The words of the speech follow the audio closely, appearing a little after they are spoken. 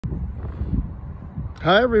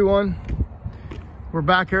Hi everyone, we're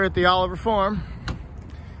back here at the Oliver farm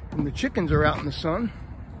and the chickens are out in the sun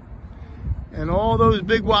and all those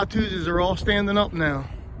big Watusis are all standing up now.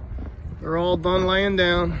 They're all done laying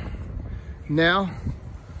down. Now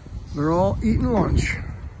they're all eating lunch.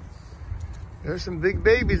 There's some big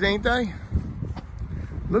babies, ain't they?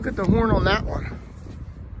 Look at the horn on that one.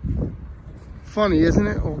 Funny, isn't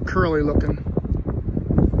it? Oh, curly looking.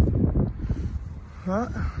 Huh?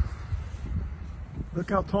 Look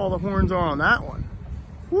how tall the horns are on that one.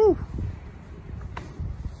 Woo!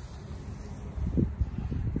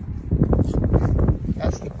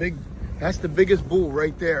 That's the biggest bull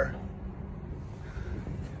right there.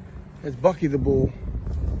 That's Bucky the bull.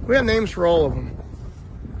 We have names for all of them.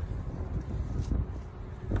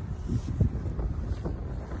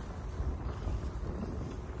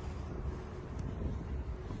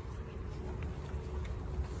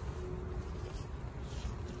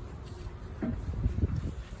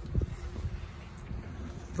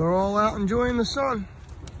 They're all out enjoying the sun,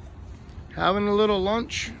 having a little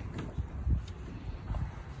lunch.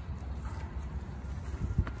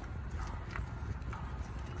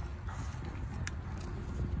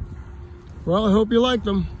 Well, I hope you like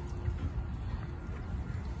them.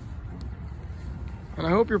 And I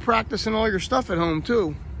hope you're practicing all your stuff at home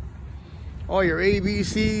too. All your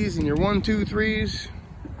ABCs and your 1, 2, 3s.